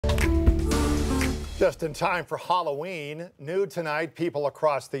Just in time for Halloween. New tonight, people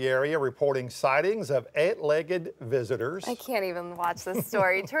across the area reporting sightings of eight-legged visitors. I can't even watch this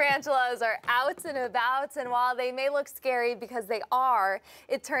story. Tarantulas are out and about, and while they may look scary because they are,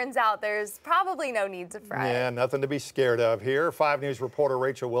 it turns out there's probably no need to fret. Yeah, nothing to be scared of here. 5 News reporter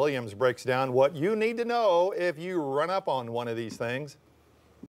Rachel Williams breaks down what you need to know if you run up on one of these things.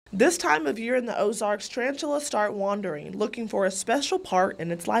 This time of year in the Ozarks, tarantulas start wandering, looking for a special part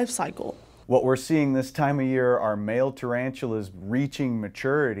in its life cycle. What we're seeing this time of year are male tarantulas reaching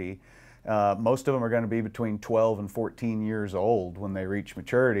maturity. Most of them are going to be between 12 and 14 years old when they reach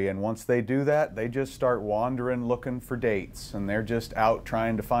maturity, and once they do that, they just start wandering looking for dates, and they're just out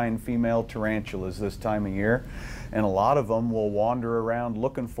trying to find female tarantulas this time of year, and a lot of them will wander around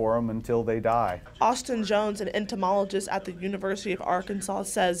looking for them until they die. Austin Jones, an entomologist at the University of Arkansas,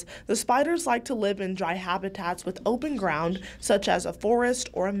 says the spiders like to live in dry habitats with open ground, such as a forest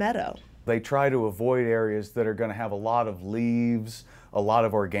or a meadow. They try to avoid areas that are going to have a lot of leaves, a lot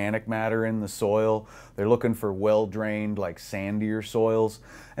of organic matter in the soil. They're looking for well-drained, like sandier soils.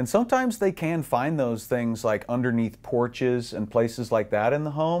 And sometimes they can find those things like underneath porches and places like that in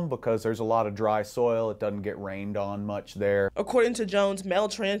the home because there's a lot of dry soil. It doesn't get rained on much there. According to Jones, male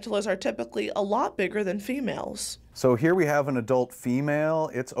tarantulas are typically a lot bigger than females. So here we have an adult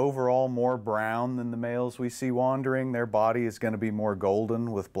female. It's overall more brown than the males we see wandering. Their body is going to be more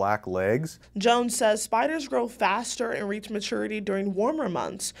golden with black legs. Jones says spiders grow faster and reach maturity during warmer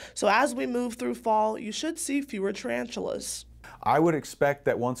months. So as we move through fall, you should see fewer tarantulas. I would expect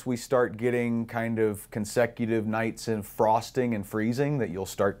that once we start getting kind of consecutive nights of frosting and freezing, that you'll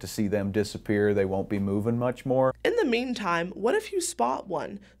start to see them disappear. They won't be moving much more. In the meantime, what if you spot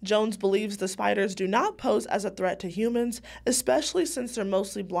one? Jones believes the spiders do not pose as a threat to humans, especially since they're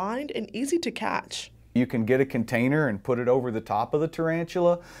mostly blind and easy to catch. You can get a container and put it over the top of the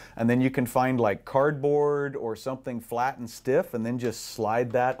tarantula, and then you can find like cardboard or something flat and stiff and then just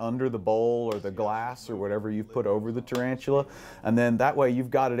slide that under the bowl or the glass or whatever you've put over the tarantula. And then that way you've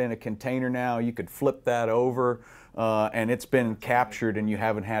got it in a container now. You could flip that over and it's been captured and you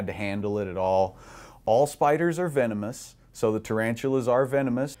haven't had to handle it at all. All spiders are venomous. So the tarantulas are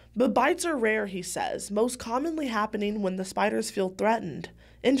venomous. But bites are rare, he says, most commonly happening when the spiders feel threatened.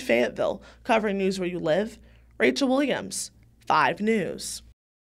 In Fayetteville, covering news where you live, Rachel Williams, 5 News.